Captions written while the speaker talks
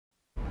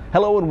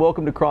Hello and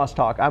welcome to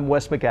CrossTalk. I'm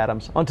Wes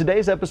McAdams. On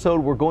today's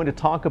episode, we're going to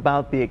talk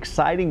about the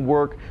exciting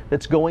work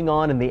that's going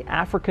on in the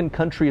African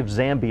country of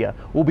Zambia.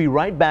 We'll be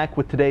right back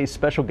with today's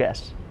special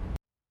guests.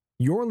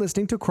 You're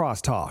listening to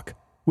CrossTalk,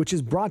 which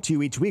is brought to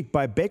you each week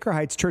by Baker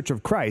Heights Church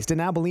of Christ in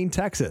Abilene,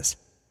 Texas.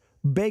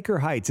 Baker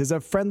Heights is a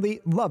friendly,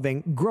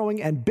 loving,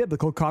 growing, and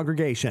biblical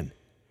congregation.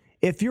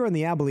 If you're in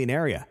the Abilene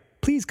area,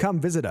 please come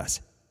visit us.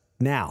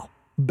 Now,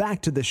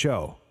 back to the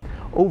show.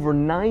 Over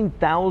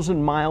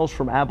 9,000 miles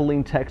from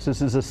Abilene,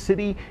 Texas is a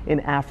city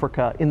in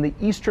Africa in the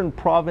Eastern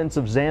Province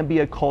of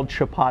Zambia called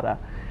Chapata.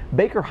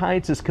 Baker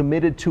Heights is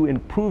committed to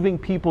improving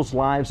people's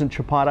lives in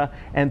Chapata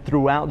and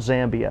throughout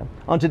Zambia.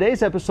 On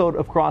today's episode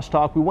of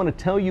Crosstalk, we want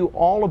to tell you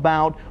all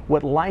about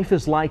what life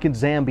is like in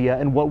Zambia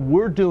and what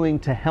we're doing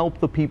to help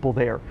the people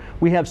there.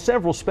 We have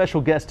several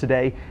special guests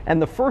today, and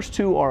the first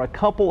two are a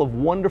couple of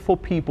wonderful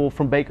people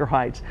from Baker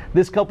Heights.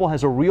 This couple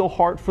has a real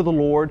heart for the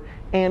Lord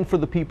and for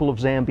the people of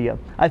Zambia.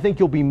 I think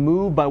you'll be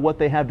moved by what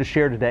they have to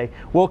share today.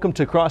 Welcome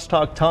to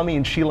Crosstalk, Tommy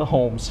and Shelia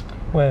Holmes.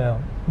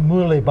 Well,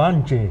 Muli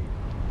Banji,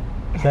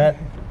 that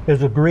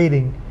is a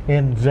greeting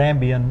in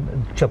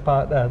Zambian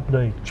Chapata,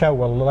 the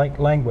Chewa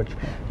language.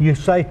 You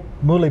say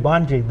Muli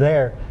Banji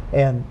there,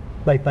 and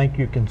they think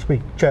you can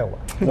speak Chewa.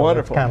 So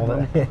wonderful. Kind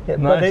of nice.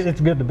 But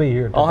it's good to be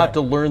here today. I'll have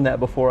to learn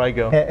that before I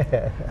go.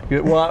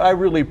 Good. Well, I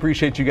really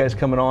appreciate you guys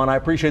coming on. I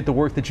appreciate the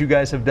work that you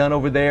guys have done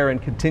over there and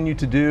continue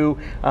to do.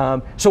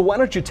 So why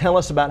don't you tell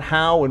us about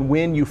how and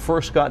when you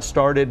first got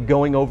started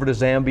going over to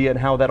Zambia and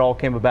how that all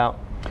came about?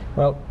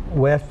 Well,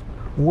 Wes,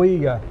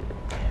 we are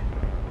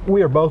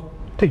both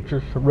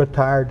teachers,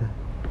 retired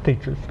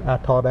teachers. I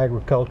taught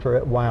agriculture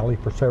at Wiley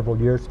for several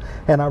years,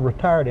 and I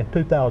retired in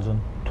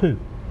 2002.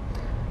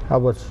 I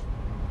was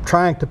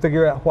trying to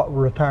figure out what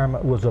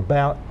retirement was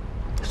about,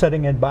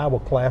 sitting in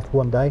Bible class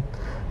one day,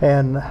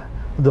 and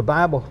the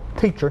Bible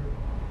teacher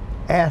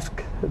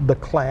asked the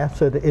class,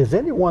 said, "Is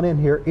anyone in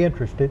here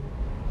interested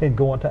in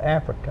going to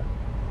Africa?"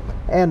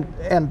 And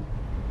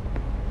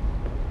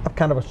I'm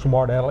kind of a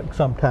smart aleck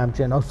sometimes,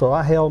 you know, so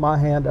I held my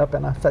hand up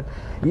and I said,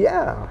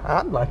 "Yeah,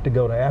 I'd like to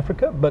go to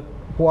Africa, but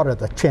what are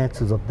the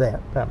chances of that?"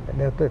 I mean,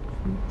 it's a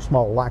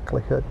small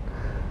likelihood.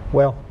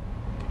 Well,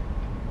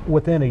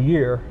 within a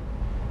year,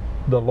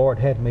 the Lord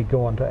had me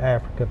going to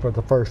Africa for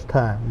the first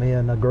time. Me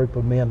and a group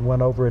of men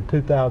went over in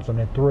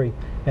 2003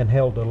 and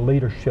held a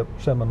leadership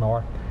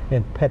seminar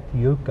in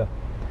Petiuka.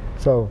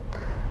 So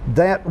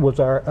that was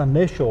our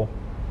initial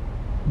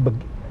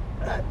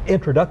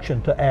introduction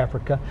to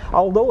Africa,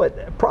 although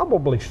it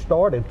probably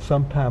started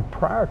sometime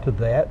prior to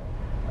that.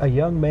 A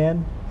young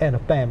man and a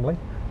family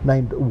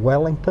named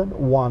Wellington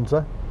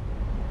Wanza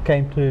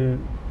came to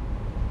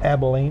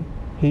Abilene.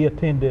 He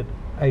attended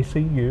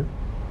ACU,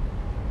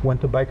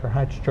 went to Baker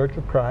Heights Church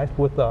of Christ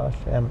with us,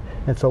 and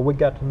so we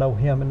got to know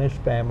him and his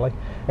family,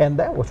 and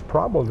that was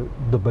probably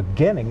the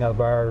beginning of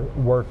our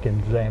work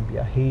in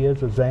Zambia. He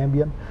is a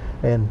Zambian,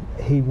 and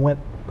he went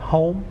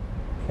home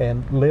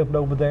and lived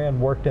over there and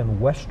worked in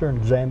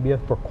western Zambia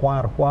for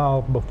quite a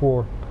while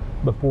before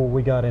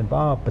we got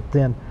involved. But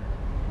then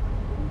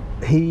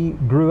he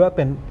grew up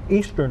in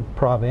Eastern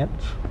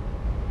Province,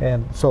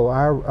 and so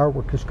our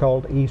work is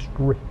called East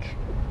Reach.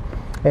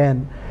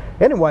 And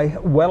anyway,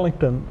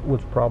 Wellington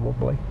was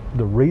probably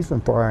the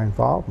reason for our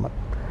involvement.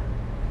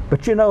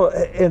 But you know,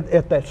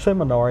 at that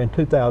seminar in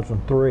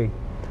 2003,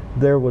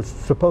 there was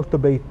supposed to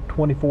be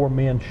 24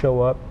 men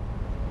show up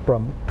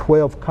from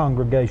 12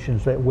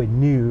 congregations that we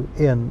knew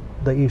in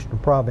the Eastern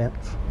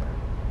Province.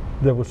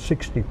 There was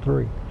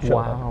 63 showed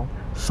Wow.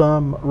 up.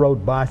 Some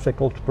rode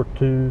bicycles for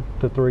 2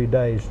 to 3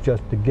 days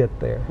just to get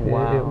there.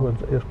 Wow.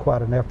 It was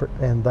quite an effort,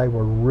 and they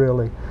were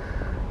really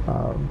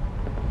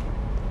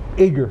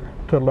eager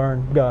to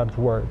learn God's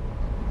Word.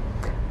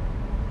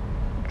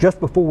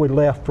 Just before we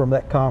left from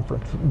that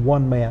conference,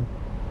 one man,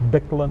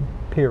 Bicklin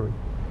Peary,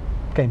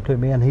 came to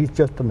me, and he's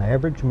just an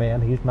average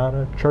man. He's not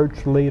a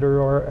church leader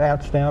or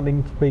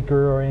outstanding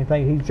speaker or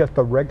anything. He's just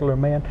a regular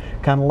man,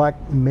 kind of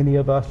like many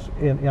of us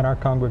in our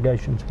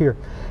congregations here.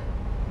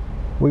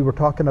 We were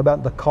talking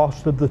about the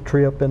cost of the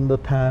trip and the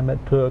time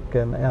it took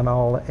and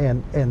all,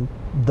 and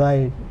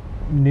they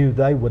knew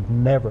they would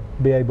never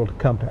be able to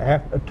come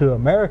to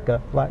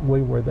America like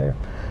we were there.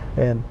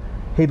 And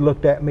he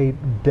looked at me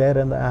dead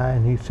in the eye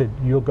and he said,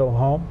 "You'll go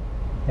home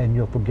and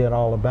you'll forget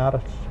all about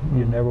us.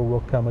 You never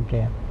will come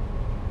again."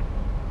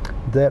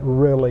 That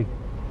really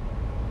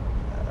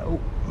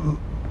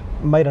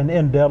made an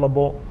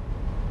indelible,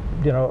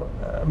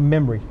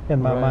 memory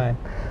in my mind.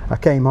 I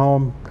came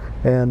home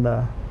and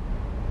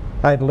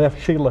I had left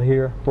Sheila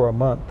here for a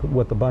month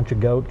with a bunch of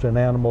goats and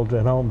animals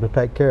at home to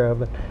take care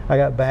of it. I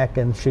got back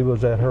and she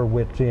was at her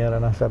wit's end,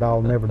 and I said,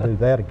 "I'll never do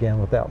that again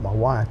without my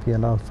wife,"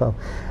 So,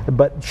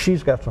 but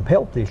she's got some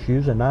health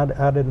issues, and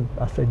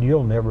I said,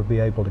 "You'll never be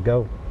able to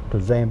go to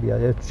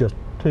Zambia. It's just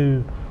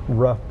too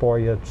rough for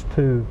you.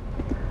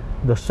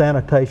 The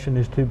sanitation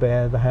is too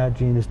bad, the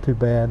hygiene is too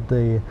bad,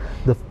 the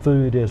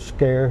food is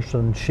scarce,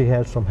 and she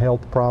has some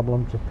health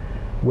problems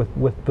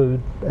with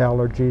food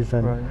allergies."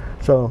 And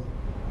so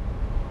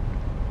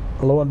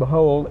lo and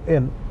behold,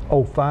 in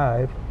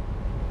 '05,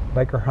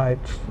 Baker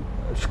Heights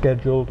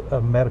scheduled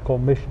a medical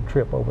mission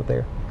trip over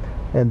there.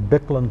 And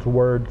Bicklin's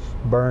words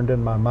burned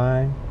in my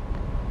mind.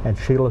 And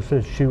Sheila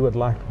says she would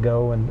like to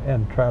go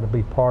and try to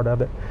be part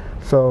of it.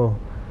 So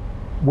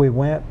we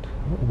went.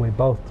 We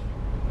both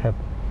have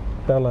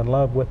fell in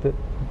love with it.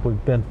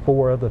 We've been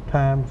 4 other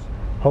times.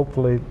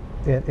 Hopefully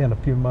in a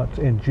few months,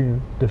 in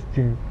June, this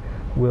June,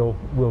 we'll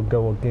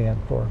go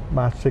again for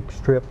my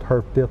 6th trip,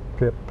 her 5th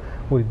trip.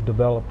 We've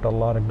developed a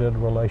lot of good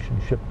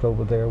relationships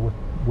over there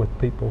with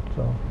people.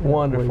 So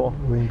wonderful.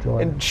 We enjoy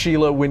it. And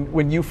Sheila,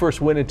 when you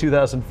first went in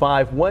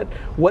 2005,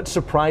 what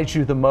surprised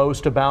you the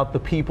most about the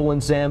people in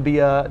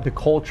Zambia, the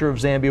culture of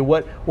Zambia?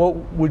 What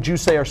would you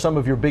say are some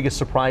of your biggest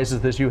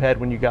surprises that you had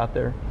when you got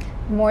there?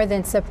 More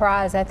than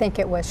surprise, I think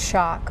it was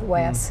shock,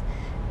 Wes.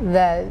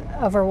 The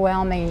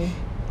overwhelming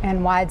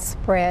and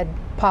widespread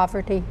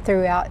poverty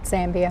throughout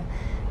Zambia.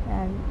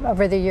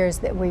 Over the years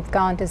that we've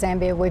gone to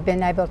Zambia, we've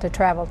been able to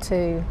travel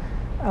to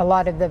a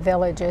lot of the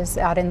villages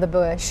out in the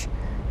bush.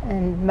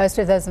 And most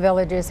of those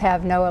villages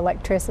have no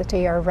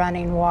electricity or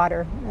running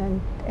water.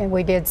 And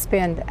we did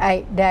spend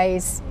 8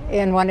 days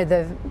in one of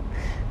the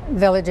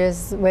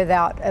villages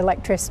without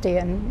electricity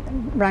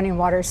and running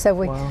water.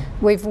 So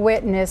we've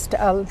witnessed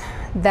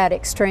that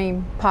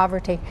extreme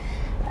poverty.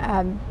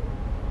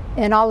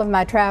 In all of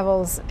my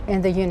travels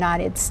in the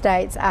United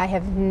States, I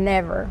have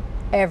never,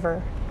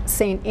 ever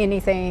seen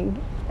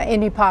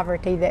any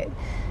poverty that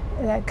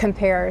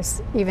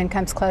even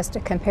comes close to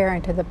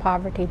comparing to the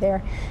poverty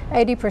there.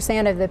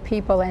 80% of the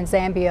people in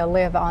Zambia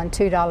live on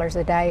 $2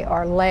 a day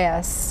or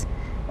less.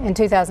 In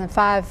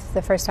 2005,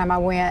 the first time I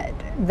went,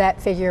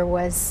 that figure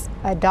was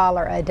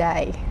 $1 a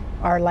day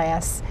or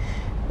less.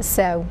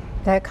 So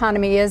the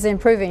economy is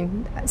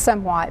improving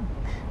somewhat,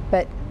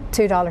 but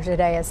 $2 a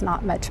day is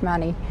not much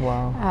money.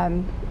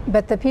 Wow.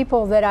 But the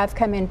people that I've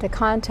come into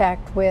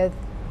contact with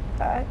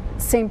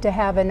seem to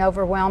have an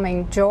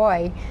overwhelming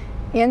joy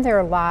in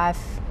their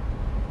life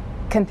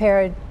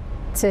compared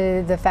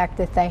to the fact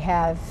that they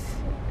have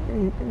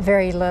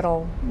very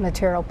little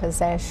material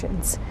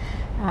possessions.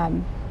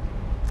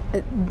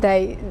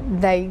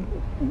 They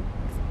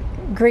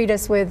greet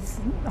us with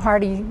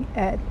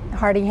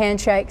hearty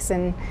handshakes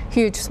and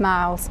huge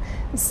smiles.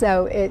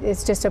 So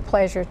it's just a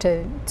pleasure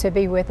to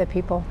be with the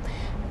people.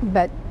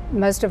 But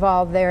most of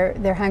all,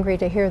 they're hungry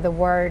to hear the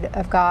Word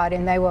of God,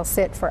 and they will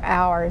sit for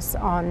hours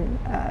on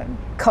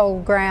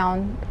cold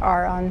ground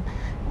or on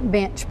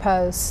bench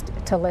post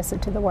to listen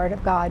to the Word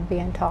of God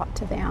being taught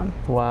to them.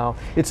 Wow.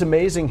 It's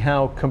amazing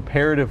how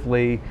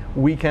comparatively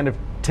we kind of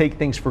take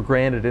things for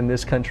granted in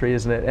this country,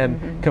 isn't it?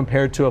 And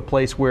compared to a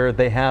place where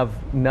they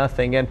have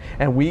nothing, and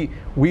we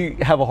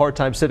have a hard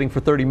time sitting for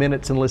 30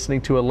 minutes and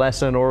listening to a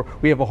lesson, or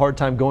we have a hard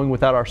time going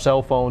without our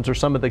cell phones or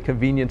some of the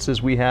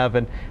conveniences we have,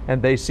 and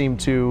they seem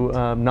to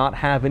not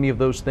have any of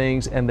those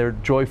things, and they're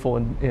joyful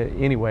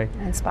anyway.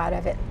 In spite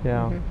of it.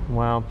 Yeah.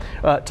 Wow.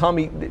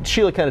 Tommy,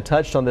 Sheila kind of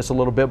touched on this a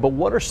little bit, but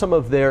what are some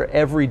of their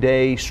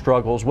everyday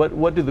struggles?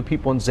 What do the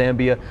people in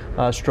Zambia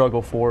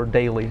struggle for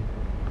daily?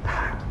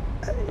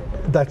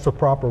 That's the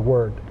proper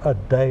word, a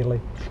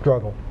daily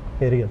struggle.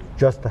 It is,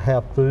 just to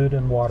have food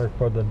and water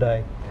for the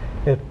day.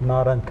 It's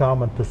not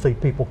uncommon to see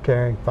people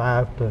carrying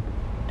 5 to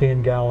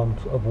 10 gallons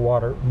of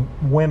water,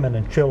 women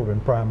and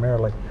children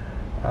primarily.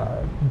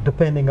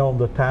 Depending on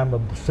the time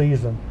of the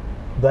season,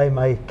 they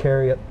may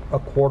carry it a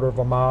quarter of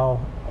a mile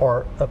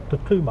or up to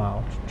 2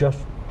 miles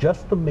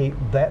just to meet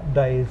that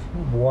day's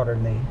water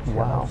needs.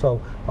 Wow.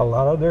 So a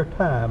lot of their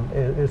time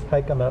is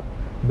taken up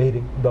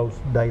meeting those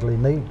daily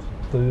needs,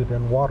 food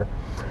and water.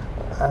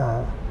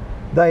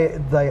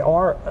 They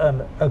are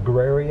an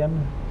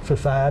agrarian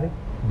society.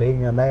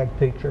 Being an ag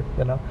teacher,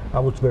 I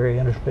was very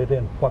interested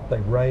in what they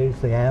raise,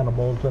 the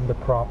animals and the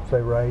crops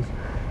they raise,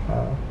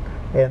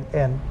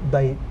 and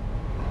they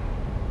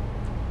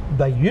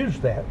use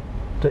that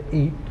to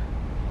eat.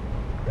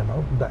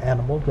 The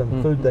animals and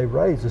the food they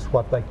raise is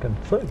what they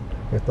consume.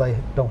 If they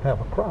don't have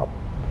a crop,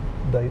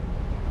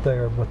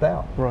 they're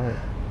without. Right.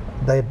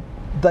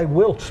 They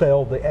will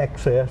sell the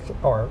excess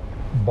or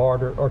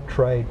barter or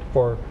trade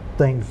for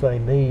things they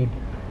need,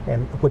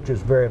 and which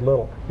is very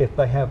little. If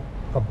they have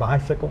a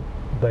bicycle,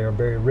 they are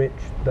very rich.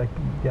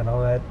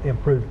 That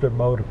improves their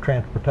mode of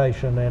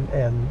transportation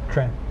and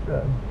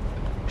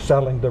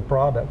selling their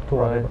product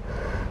or whatever.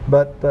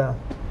 But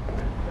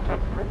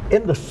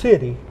in the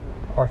city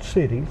or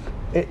cities,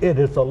 it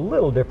is a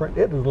little different.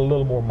 It is a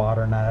little more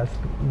modernized,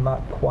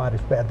 not quite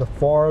as bad. The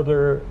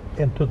farther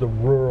into the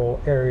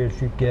rural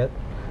areas you get,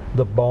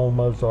 the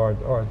bomas or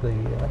the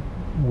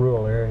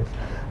rural areas,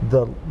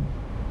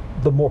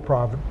 the more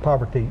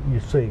poverty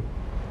you see,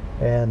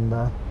 and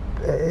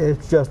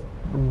it's just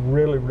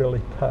really,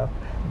 really tough.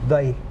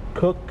 They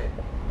cook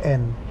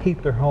and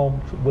heat their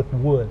homes with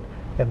wood,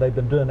 and they've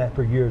been doing that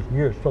for years and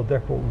years, so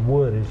therefore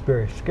wood is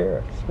very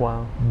scarce.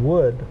 Wow.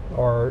 Wood,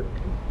 or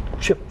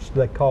chips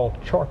they call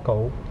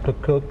charcoal to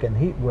cook and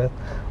heat with,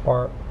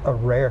 are a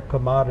rare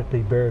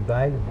commodity, very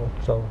valuable.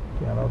 So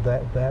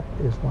that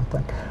is one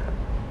thing.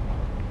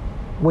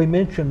 We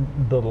mentioned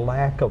the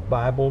lack of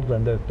Bibles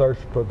and their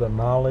thirst for the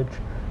knowledge.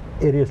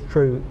 it is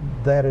true.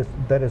 That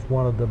is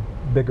one of the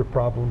bigger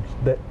problems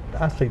that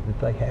I see that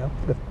they have.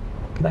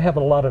 They have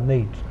a lot of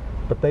needs,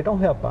 but they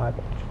don't have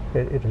Bibles.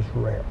 It is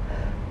rare.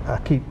 I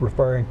keep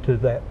referring to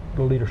that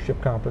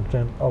leadership conference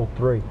in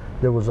 '03.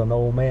 There was an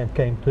old man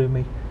came to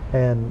me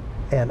and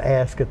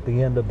asked at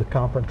the end of the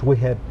conference. We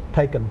had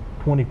taken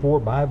 24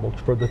 Bibles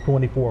for the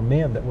 24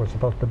 men that were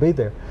supposed to be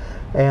there,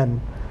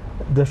 and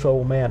this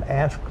old man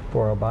asked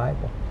for a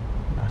Bible.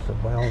 I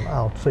said, well,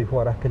 I'll see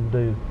what I can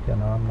do. You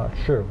know, I'm not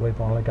sure. We've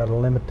only got a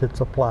limited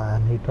supply.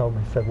 And he told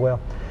me, he said, well,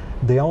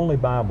 the only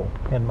Bible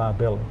in my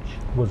village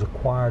was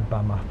acquired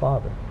by my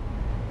father,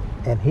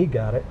 and he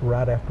got it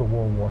right after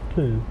World War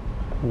II.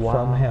 Wow.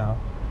 Somehow,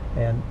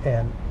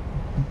 and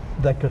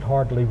they could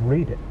hardly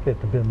read it. It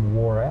had been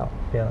wore out,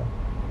 you know.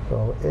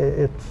 So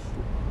it's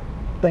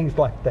things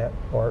like that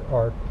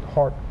are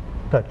heart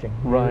touching.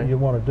 Right. You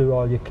want to do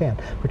all you can,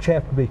 but you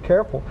have to be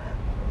careful.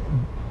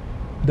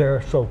 There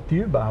are so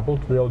few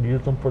Bibles, they'll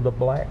use them for the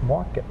black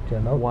market, you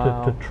know,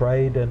 wow. to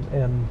trade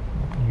and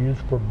use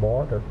for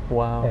barter.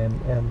 Wow.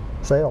 and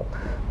sell.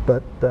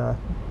 But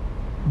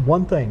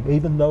one thing,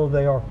 even though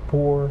they are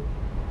poor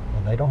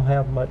and they don't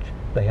have much,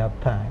 they have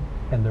time,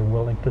 and they're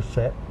willing to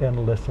sit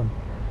and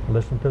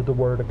listen to the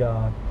Word of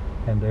God,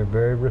 and they're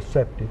very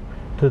receptive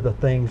to the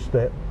things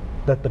that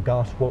the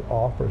gospel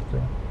offers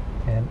them,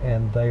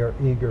 and they are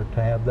eager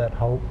to have that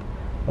hope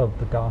of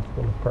the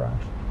gospel of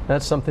Christ.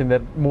 That's something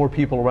that more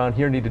people around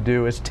here need to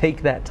do, is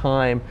take that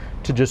time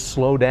to just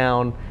slow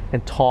down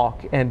and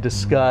talk and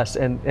discuss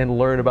and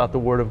learn about the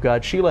Word of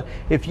God. Sheila,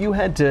 if you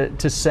had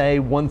to say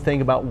one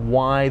thing about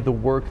why the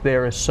work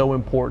there is so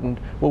important,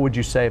 what would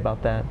you say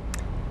about that?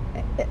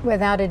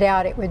 Without a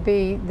doubt, it would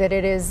be that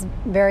it is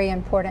very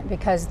important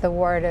because the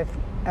Word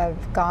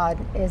of God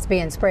is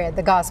being spread,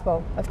 the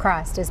gospel of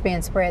Christ is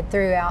being spread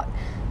throughout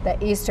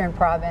the Eastern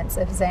Province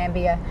of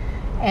Zambia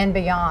and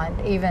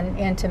beyond, even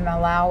into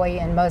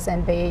Malawi and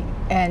Mozambique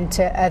and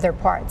to other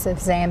parts of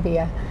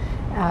Zambia.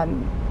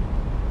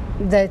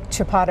 The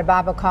Chapata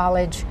Bible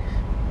College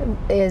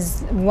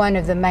is one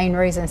of the main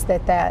reasons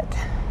that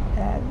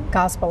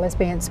gospel is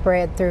being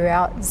spread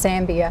throughout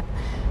Zambia.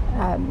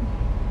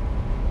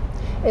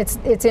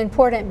 It's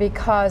important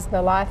because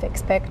the life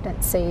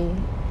expectancy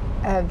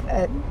of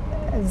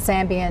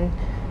Zambian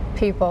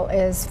people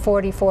is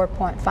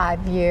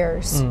 44.5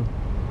 years.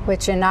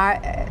 Which in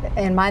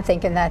my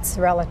thinking, that's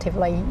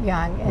relatively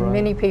young, and right.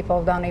 Many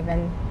people don't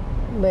even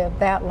live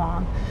that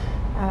long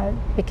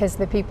because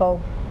the people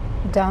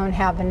don't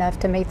have enough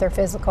to meet their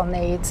physical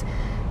needs,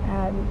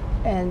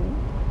 and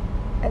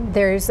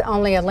there's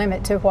only a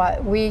limit to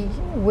what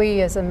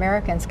we as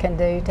Americans can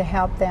do to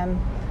help them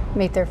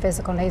meet their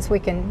physical needs. We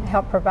can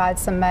help provide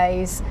some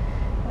maize,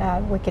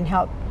 we can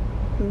help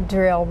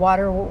drill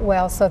water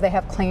wells so they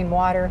have clean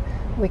water.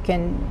 We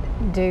can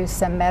do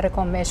some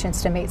medical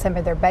missions to meet some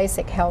of their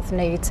basic health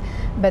needs,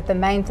 but the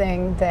main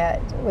thing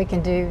that we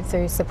can do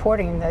through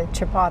supporting the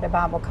Chapata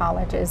Bible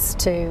College is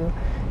to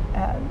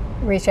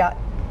reach out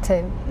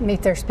to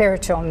meet their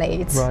spiritual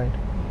needs. Right.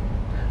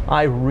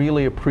 I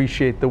really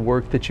appreciate the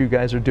work that you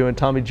guys are doing.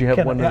 Tommy, do you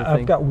have one other thing?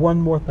 I've got one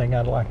more thing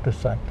I'd like to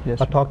say.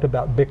 Yes, I sir. talked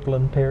about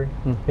Bickland Terry.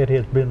 It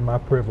has been my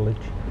privilege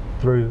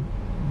through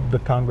the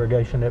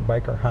congregation at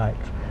Baker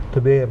Heights to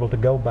be able to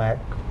go back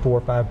 4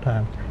 or 5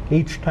 times.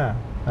 Each time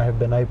I have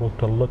been able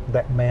to look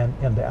that man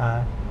in the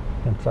eye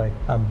and say,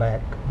 I'm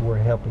back, we're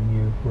helping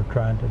you, we're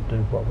trying to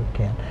do what we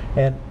can.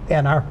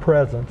 And our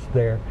presence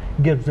there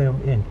gives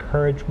them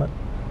encouragement,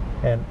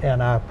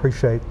 and I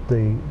appreciate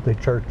the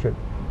church at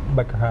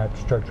Baker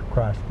Heights Church of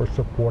Christ for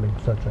supporting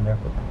such an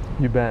effort.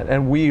 You bet.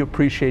 And we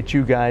appreciate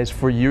you guys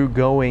for you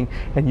going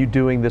and you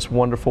doing this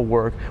wonderful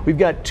work. We've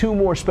got 2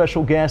 more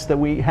special guests that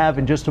we have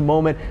in just a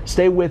moment.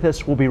 Stay with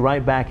us. We'll be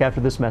right back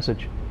after this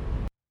message.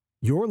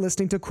 You're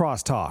listening to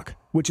CrossTalk,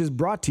 which is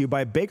brought to you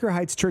by Baker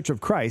Heights Church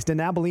of Christ in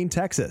Abilene,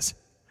 Texas.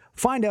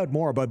 Find out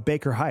more about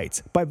Baker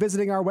Heights by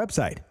visiting our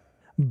website,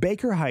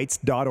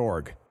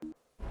 bakerheights.org.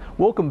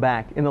 Welcome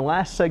back. In the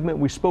last segment,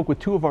 we spoke with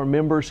 2 of our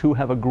members who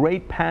have a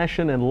great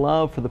passion and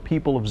love for the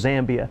people of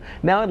Zambia.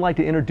 Now I'd like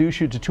to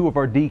introduce you to 2 of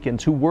our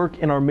deacons who work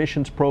in our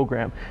missions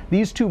program.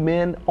 These 2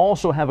 men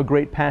also have a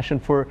great passion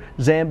for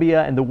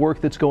Zambia and the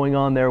work that's going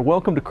on there.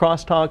 Welcome to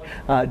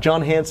CrossTalk,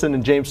 John Hanson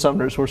and James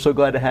Sumners. We're so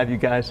glad to have you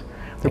guys.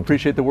 We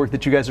appreciate the work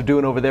that you guys are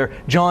doing over there.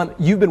 John,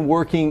 you've been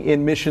working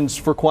in missions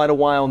for quite a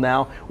while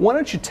now. Why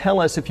don't you tell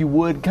us, if you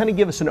would, kind of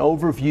give us an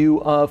overview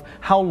of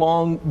how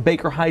long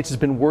Baker Heights has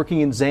been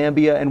working in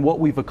Zambia and what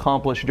we've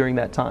accomplished during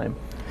that time.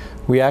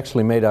 We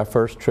actually made our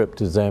first trip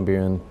to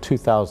Zambia in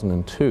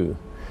 2002.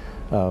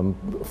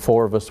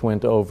 4 of us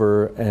went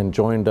over and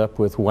joined up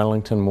with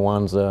Wellington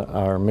Mwanza,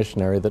 our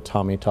missionary that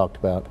Tommy talked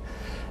about,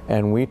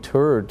 and we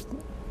toured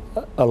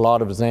a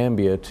lot of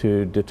Zambia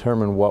to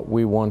determine what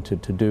we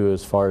wanted to do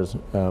as far as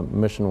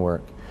mission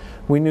work.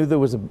 We knew there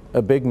was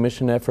a big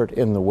mission effort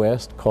in the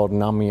west called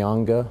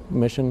Namyanga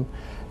Mission,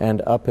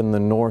 and up in the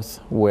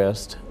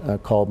northwest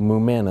called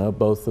Mumena.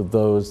 Both of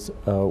those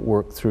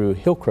work through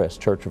Hillcrest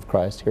Church of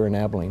Christ here in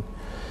Abilene.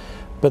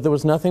 But there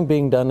was nothing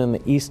being done in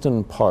the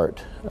eastern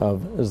part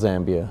of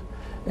Zambia.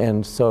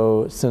 And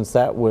so since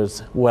that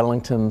was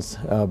Wellington's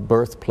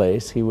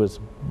birthplace, he was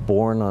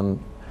born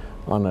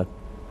on a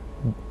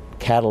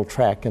cattle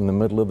track in the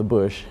middle of the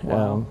bush.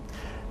 Wow.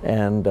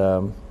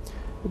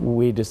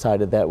 We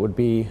decided that would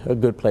be a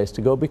good place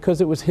to go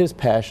because it was his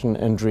passion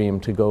and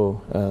dream to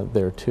go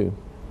there too.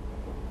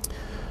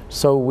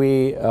 So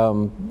we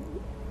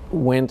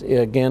went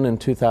again in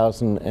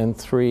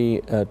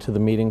 2003 to the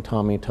meeting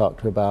Tommy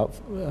talked about.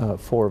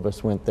 4 of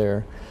us went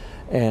there,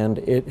 and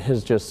it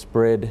has just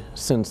spread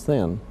since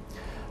then.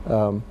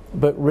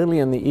 But really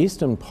in the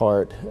eastern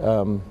part,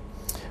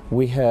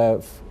 we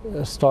have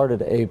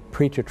started a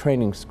preacher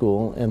training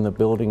school, and the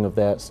building of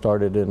that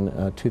started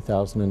in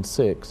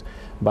 2006.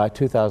 By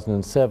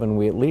 2007,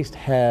 we at least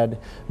had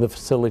the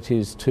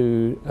facilities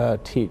to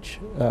teach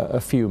a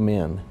few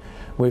men.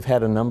 We've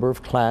had a number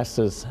of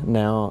classes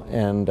now,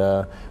 and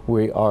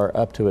we are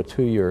up to a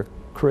 2-year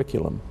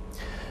curriculum.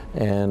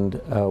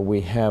 And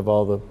we have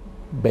all the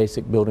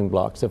basic building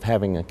blocks of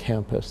having a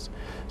campus.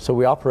 So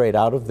we operate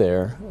out of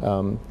there.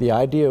 The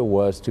idea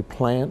was to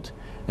plant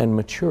and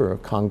mature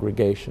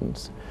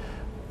congregations.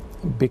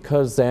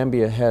 Because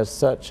Zambia has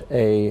such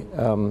a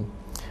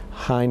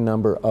high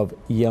number of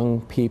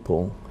young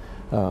people,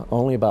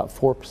 only about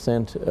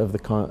 4%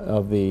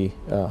 of the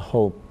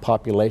whole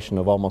population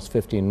of almost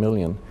 15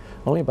 million,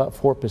 only about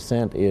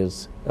 4%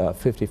 is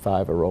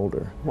 55 or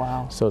older.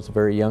 Wow. So it's a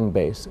very young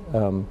base.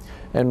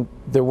 And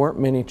there weren't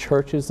many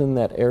churches in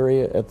that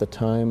area at the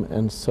time,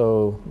 and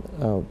so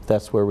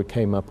that's where we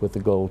came up with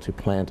the goal to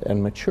plant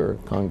and mature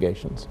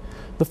congregations.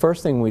 The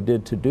first thing we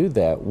did to do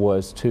that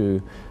was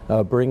to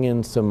bring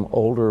in some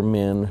older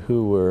men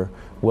who were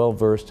well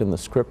versed in the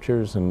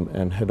scriptures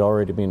and had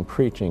already been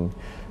preaching,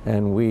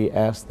 and we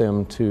asked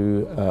them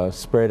to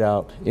spread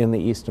out in the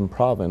Eastern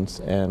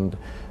Province and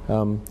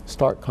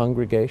start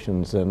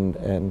congregations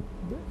and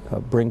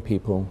bring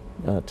people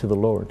to the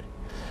Lord.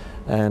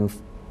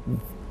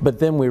 But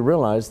then we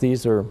realized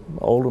these are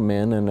older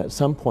men, and at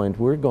some point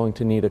we're going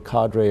to need a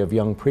cadre of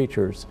young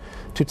preachers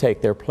to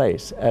take their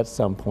place at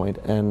some point.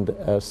 And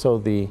so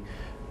the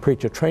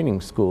preacher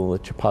training school, the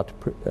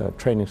Chapata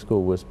training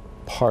school, was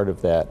part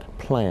of that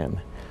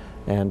plan.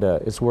 And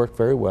it's worked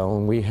very well,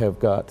 and we have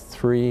got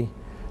 13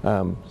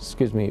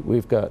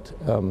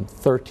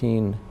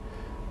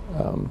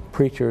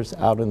 preachers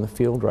out in the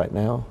field right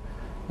now.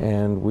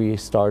 And we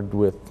started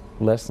with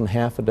less than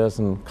half a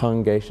dozen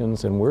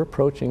congregations, and we're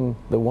approaching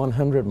the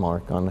 100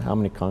 mark on how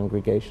many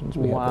congregations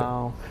we have there.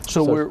 Wow.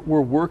 So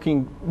we're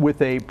working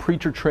with a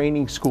preacher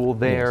training school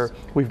there.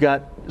 Yes. We've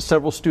got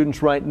several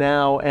students right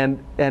now, and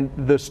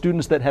the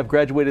students that have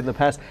graduated in the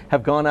past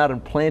have gone out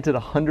and planted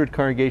 100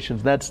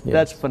 congregations.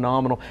 That's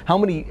phenomenal. How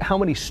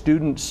many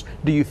students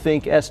do you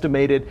think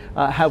estimated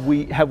have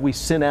we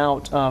sent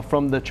out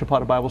from the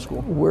Chapata Bible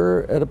School?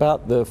 We're at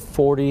about the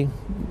 40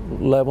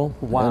 level.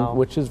 Wow.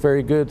 Which is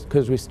very good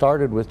because we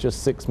started with just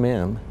 6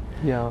 men.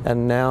 Yeah.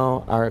 And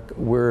now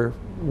we're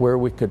where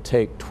we could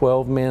take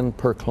 12 men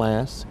per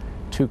class,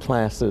 2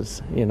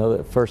 classes,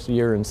 the first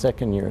year and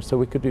second year. So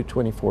we could do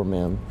 24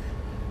 men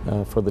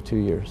for the 2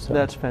 years. So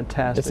that's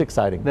fantastic. It's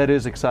exciting. That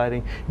is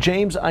exciting.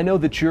 James, I know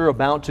that you're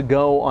about to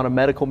go on a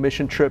medical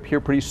mission trip here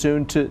pretty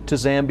soon to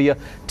Zambia.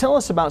 Tell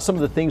us about some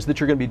of the things that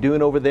you're going to be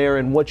doing over there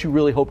and what you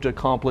really hope to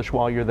accomplish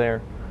while you're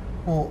there.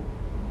 Well,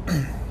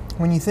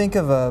 when you think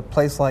of a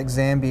place like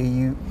Zambia,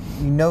 you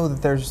know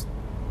that there's,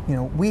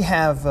 we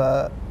have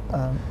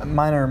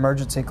minor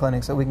emergency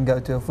clinics that we can go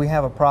to. If we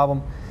have a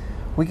problem,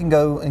 we can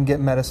go and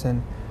get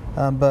medicine.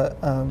 But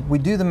we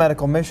do the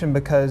medical mission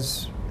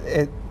because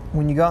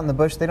when you go out in the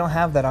bush, they don't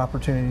have that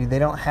opportunity. They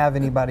don't have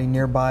anybody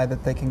nearby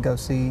that they can go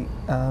see.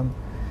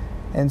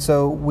 And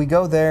so we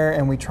go there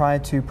and we try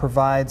to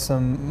provide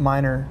some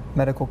minor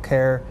medical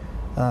care,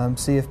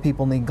 see if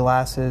people need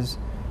glasses,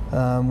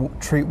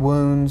 treat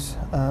wounds,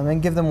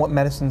 and give them what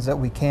medicines that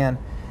we can.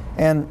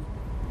 And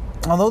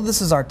although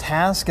this is our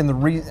task and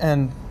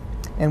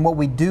what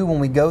we do when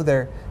we go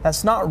there,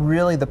 that's not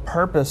really the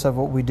purpose of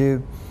what we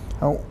do.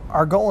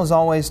 Our goal is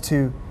always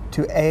to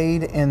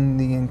aid in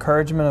the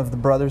encouragement of the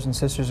brothers and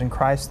sisters in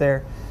Christ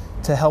there,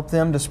 to help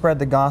them to spread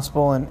the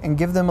gospel and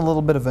give them a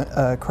little bit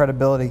of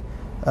credibility.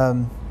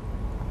 I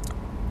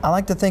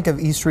like to think of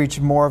East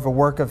Reach more of a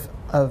work of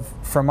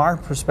from our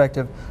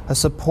perspective, a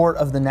support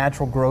of the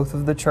natural growth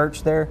of the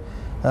church there.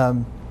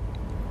 Now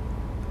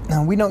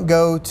we don't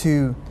go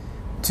to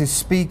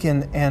speak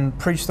and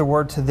preach the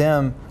word to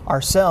them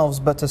ourselves,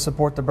 but to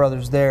support the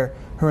brothers there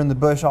who are in the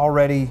bush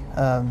already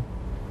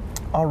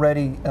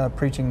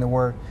preaching the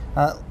word.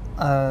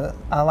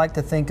 I like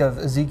to think of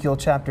Ezekiel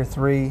chapter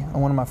 3,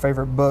 one of my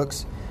favorite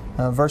books,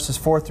 verses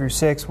 4 through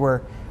 6,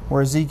 where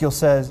Ezekiel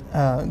says,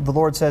 the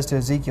Lord says to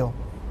Ezekiel,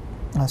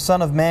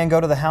 "Son of man, go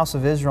to the house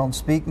of Israel and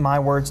speak my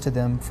words to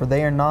them, for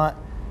they are not,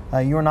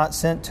 you are not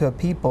sent to a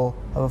people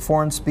of a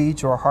foreign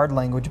speech or a hard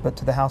language, but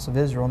to the house of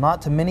Israel,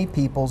 not to many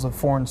peoples of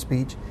foreign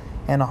speech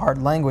and a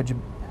hard language,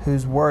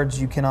 whose words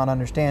you cannot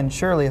understand.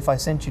 Surely if I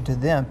sent you to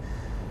them,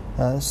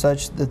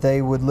 such that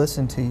they would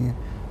listen to you."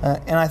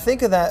 And I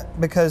think of that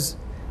because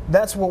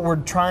that's what we're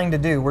trying to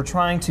do. We're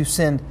trying to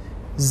send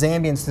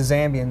Zambians to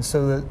Zambians,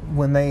 so that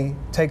when they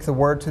take the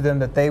word to them,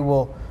 that they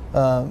will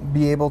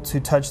be able to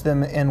touch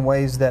them in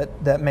ways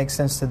that make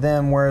sense to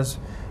them, whereas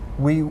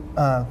we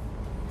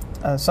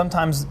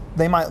sometimes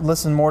they might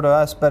listen more to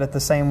us, but in the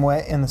same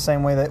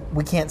way that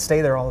we can't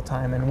stay there all the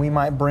time, and we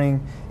might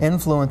bring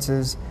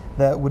influences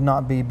that would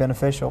not be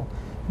beneficial.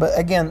 But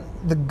again,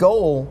 the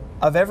goal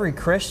of every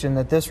Christian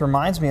that this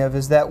reminds me of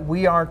is that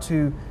we are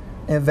to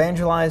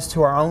evangelize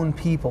to our own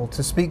people,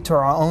 to speak to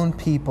our own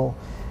people.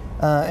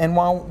 And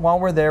while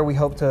we're there, we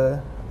hope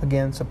to,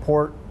 again,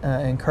 support,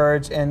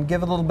 encourage, and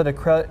give a little bit of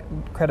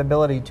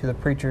credibility to the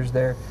preachers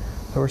there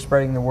who are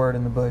spreading the word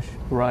in the bush.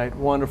 Right,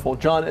 wonderful.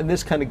 John, and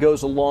this kind of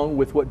goes along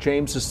with what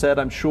James has said,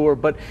 I'm sure,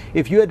 but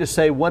if you had to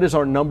say what is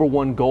our number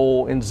one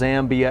goal in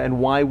Zambia and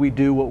why we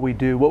do what we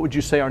do, what would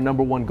you say our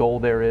number one goal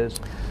there is?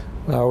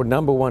 Our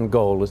number one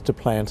goal is to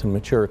plant and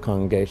mature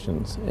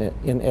congregations.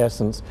 In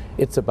essence,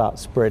 it's about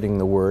spreading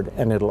the word,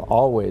 and it'll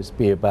always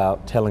be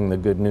about telling the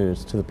good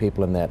news to the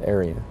people in that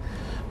area.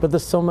 But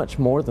there's so much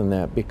more than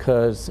that,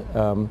 because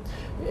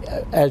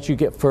as you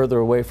get further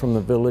away from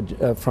the village,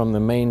 from the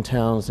main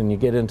towns, and you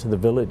get into the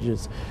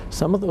villages,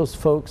 some of those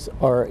folks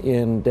are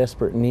in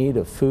desperate need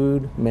of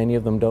food. Many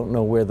of them don't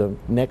know where the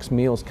next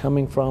meal is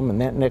coming from, and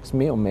that next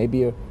meal may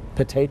be a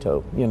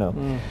potato,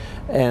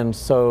 And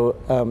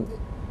so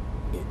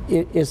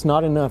it's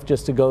not enough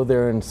just to go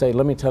there and say,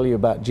 let me tell you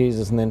about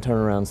Jesus, and then turn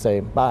around and say,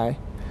 bye.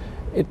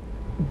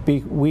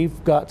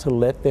 We've got to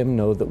let them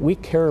know that we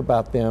care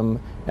about them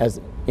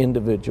as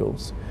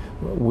individuals.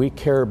 We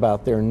care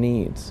about their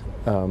needs.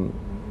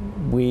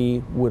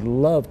 We would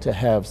love to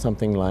have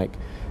something like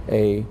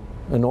an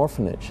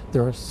orphanage.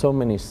 There are so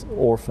many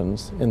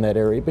orphans in that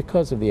area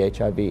because of the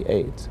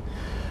HIV/AIDS.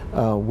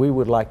 We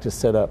would like to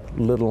set up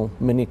little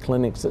mini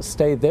clinics that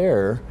stay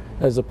there,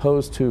 as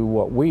opposed to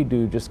what we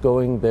do, just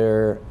going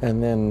there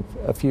and then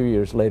a few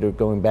years later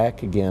going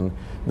back again.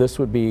 This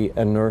would be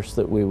a nurse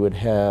that we would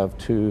have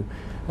to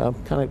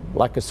kind of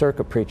like a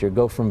circuit preacher,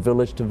 go from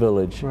village to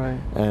village, right,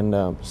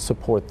 and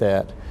support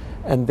that.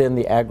 And then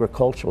the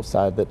agricultural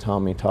side that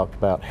Tommy talked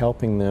about,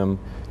 helping them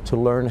to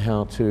learn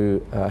how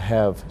to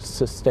have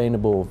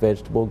sustainable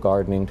vegetable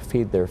gardening to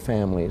feed their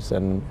families,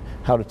 and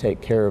how to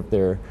take care of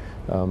their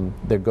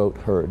goat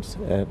herds,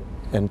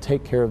 and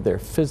take care of their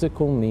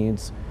physical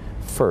needs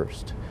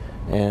first.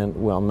 And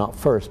well, not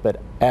first,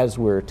 but as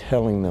we're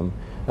telling them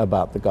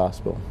about the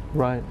gospel.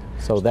 Right.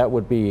 So that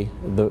would be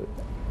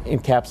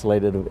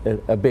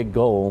encapsulated a big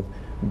goal,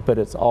 but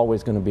it's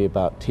always going to be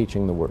about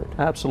teaching the word.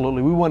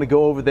 Absolutely. We want to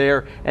go over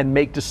there and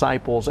make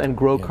disciples and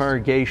grow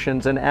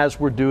congregations, and as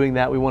we're doing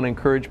that, we want to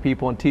encourage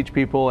people and teach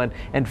people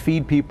and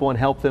feed people and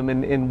help them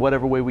in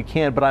whatever way we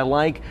can. But I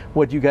like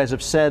what you guys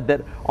have said,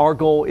 that our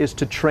goal is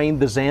to train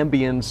the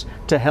Zambians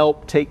to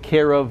help take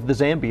care of the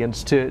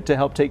Zambians, to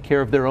help take care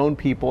of their own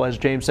people, as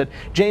James said.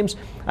 James,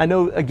 I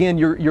know, again,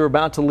 you're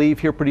about to leave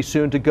here pretty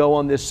soon to go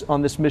on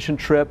this mission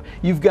trip.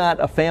 You've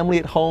got a family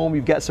at home,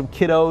 you've got some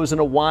kiddos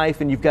and a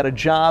wife, and you've got a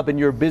job, and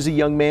you're a busy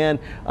young man.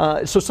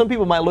 So some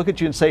people might look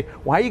at you and say,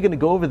 why are you going to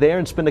go over there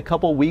and spend a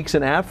couple weeks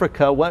in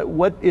Africa?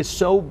 What is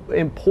so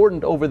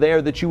important over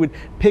there that you would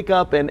pick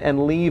up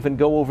and leave and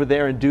go over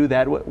there and do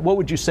that? What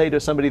would you say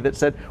to somebody that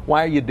said,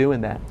 why are you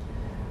doing that?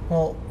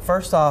 Well,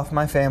 first off,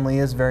 my family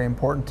is very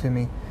important to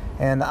me.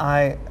 And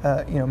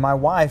my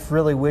wife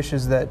really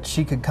wishes that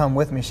she could come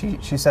with me.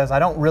 She says, I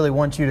don't really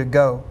want you to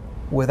go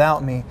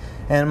without me.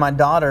 And my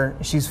daughter,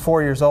 she's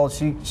 4 years old,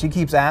 she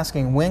keeps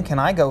asking, when can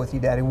I go with you,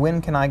 Daddy?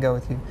 When can I go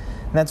with you?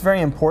 And that's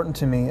very important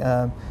to me,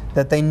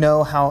 that they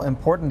know how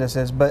important this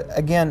is. But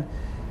again,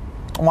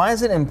 why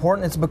is it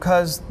important? It's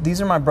because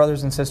these are my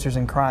brothers and sisters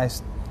in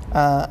Christ.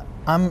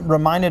 I'm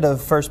reminded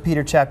of 1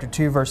 Peter chapter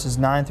 2, verses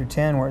 9 through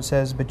 10, where it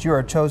says, but you are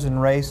a chosen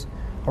race,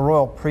 a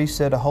royal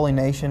priesthood, a holy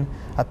nation,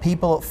 a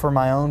people for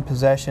my own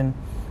possession,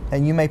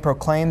 that you may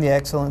proclaim the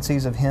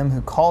excellencies of Him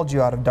who called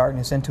you out of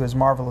darkness into His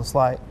marvelous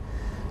light.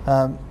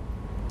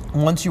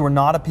 Once you were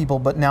not a people,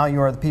 but now you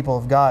are the people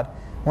of God.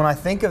 When I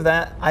think of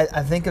that, I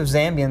think of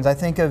Zambians. I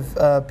think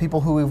of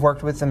people who we've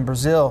worked with in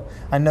Brazil.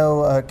 I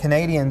know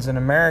Canadians and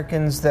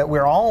Americans, that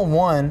we're all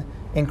one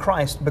in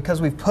Christ. Because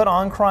we've put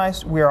on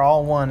Christ, we are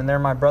all one, and they're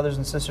my brothers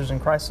and sisters in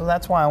Christ. So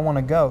that's why I want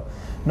to go.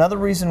 Another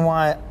reason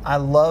why I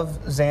love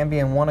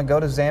Zambia and want to go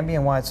to Zambia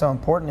and why it's so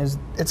important is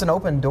it's an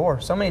open door.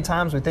 So many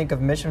times we think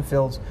of mission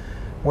fields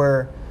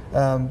where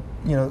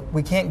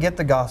we can't get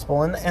the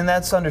gospel, and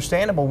that's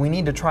understandable. We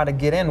need to try to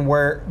get in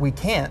where we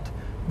can't.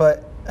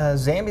 But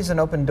Zambia's an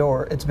open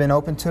door. It's been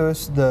open to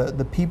us.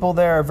 The people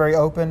there are very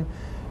open.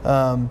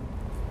 And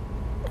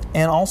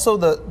also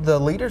the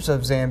leaders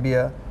of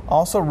Zambia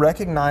also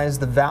recognize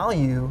the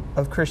value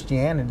of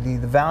Christianity,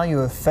 the value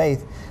of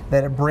faith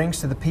that it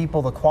brings to the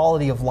people, the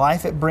quality of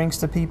life it brings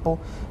to people.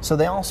 So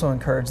they also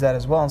encourage that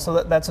as well. And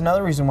so that's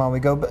another reason why we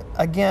go. But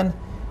again,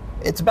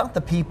 it's about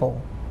the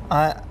people.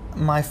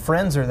 My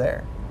friends are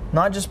there.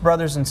 Not just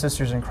brothers and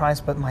sisters in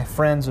Christ, but my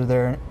friends are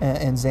there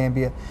in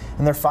Zambia.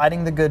 And they're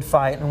fighting the good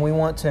fight. And we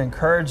want to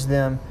encourage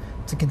them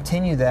to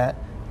continue that,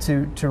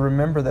 to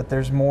remember that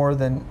there's more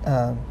than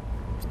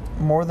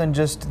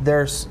just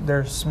their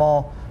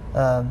small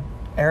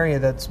area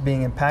that's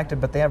being impacted,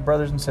 but they have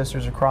brothers and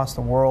sisters across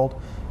the world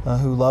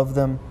who love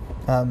them.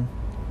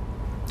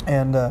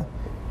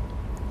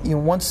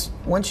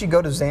 Once you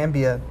go to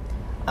Zambia,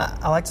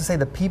 I like to say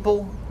the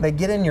people, they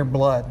get in your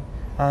blood.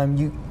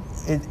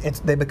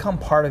 They become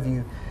part of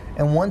you,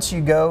 and once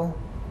you go,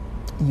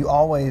 you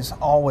always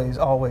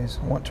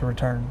want to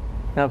return.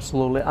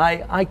 Absolutely.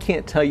 I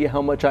can't tell you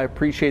how much I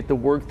appreciate the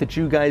work that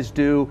you guys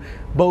do,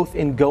 both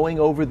in going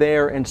over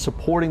there and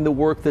supporting the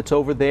work that's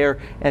over there.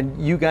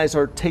 And you guys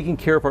are taking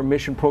care of our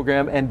mission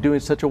program and doing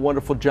such a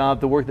wonderful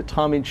job. The work that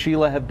Tommy and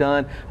Sheila have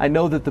done, I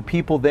know that the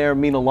people there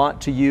mean a lot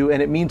to you,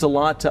 and it means a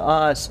lot to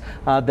us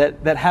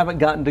that haven't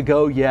gotten to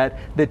go yet,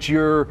 that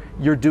you're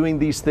doing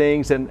these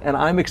things. And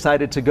I'm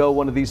excited to go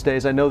one of these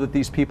days. I know that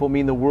these people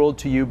mean the world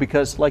to you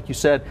because, like you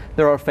said,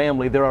 they're our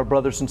family. They're our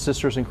brothers and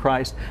sisters in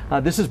Christ.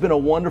 This has been a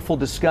wonderful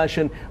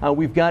discussion.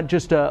 We've got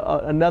just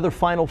another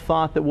final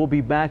thought that we'll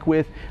be back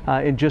with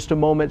in just a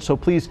moment. So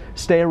please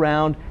stay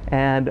around,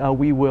 and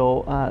we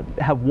will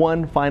have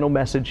one final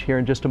message here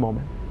in just a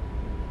moment.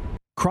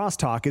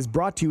 CrossTalk is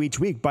brought to you each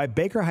week by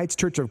Baker Heights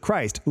Church of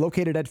Christ,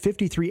 located at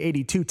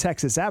 5382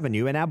 Texas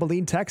Avenue in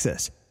Abilene,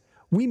 Texas.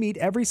 We meet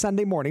every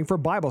Sunday morning for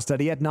Bible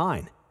study at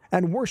 9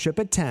 and worship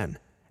at 10,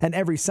 and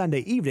every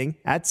Sunday evening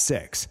at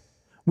 6.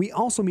 We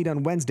also meet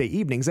on Wednesday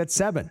evenings at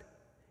 7.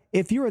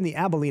 If you're in the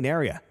Abilene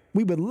area,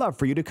 we would love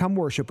for you to come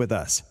worship with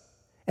us.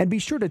 And be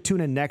sure to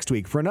tune in next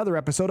week for another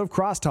episode of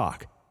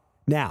CrossTalk.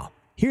 Now,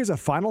 here's a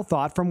final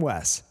thought from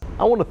Wes.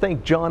 I want to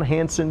thank John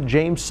Hanson,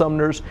 James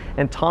Sumners,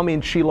 and Tommy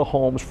and Shelia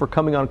Holmes for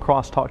coming on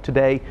CrossTalk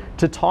today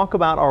to talk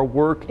about our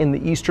work in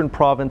the Eastern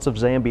Province of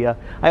Zambia.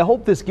 I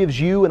hope this gives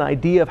you an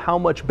idea of how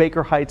much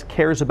Baker Heights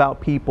cares about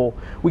people.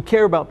 We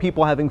care about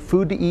people having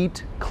food to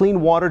eat,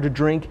 clean water to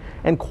drink,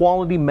 and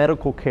quality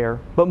medical care.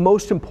 But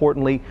most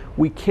importantly,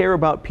 we care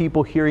about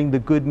people hearing the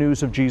good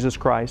news of Jesus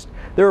Christ.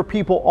 There are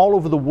people all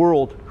over the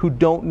world who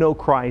don't know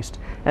Christ,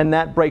 and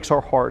that breaks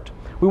our heart.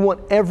 We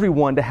want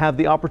everyone to have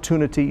the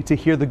opportunity to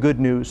hear the good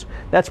news.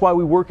 That's why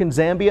we work in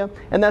Zambia,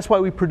 and that's why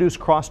we produce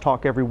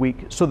CrossTalk every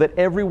week, so that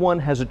everyone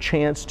has a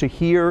chance to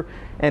hear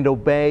and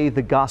obey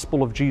the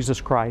gospel of Jesus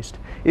Christ.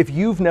 If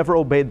you've never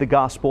obeyed the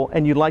gospel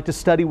and you'd like to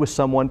study with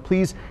someone,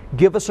 please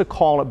give us a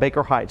call at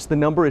Baker Heights. The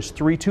number is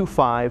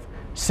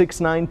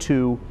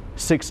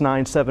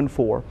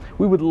 325-692-6974.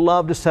 We would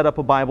love to set up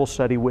a Bible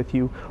study with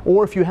you.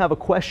 Or if you have a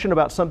question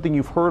about something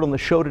you've heard on the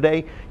show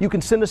today, you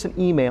can send us an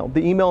email.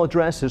 The email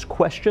address is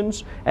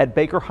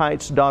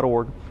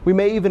questions@bakerheights.org. We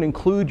may even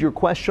include your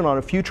question on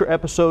a future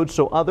episode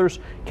so others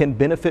can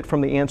benefit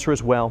from the answer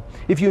as well.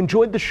 If you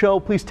enjoyed the show,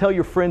 please tell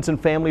your friends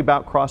and family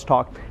about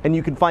CrossTalk, and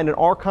you can find an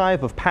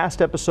archive of past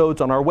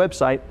episodes on our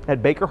website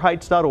at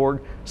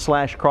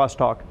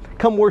bakerheights.org/crosstalk.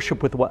 Come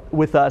worship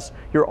with us.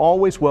 You're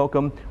always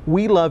welcome.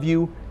 We love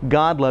you.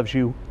 God loves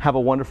you. Have a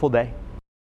wonderful day.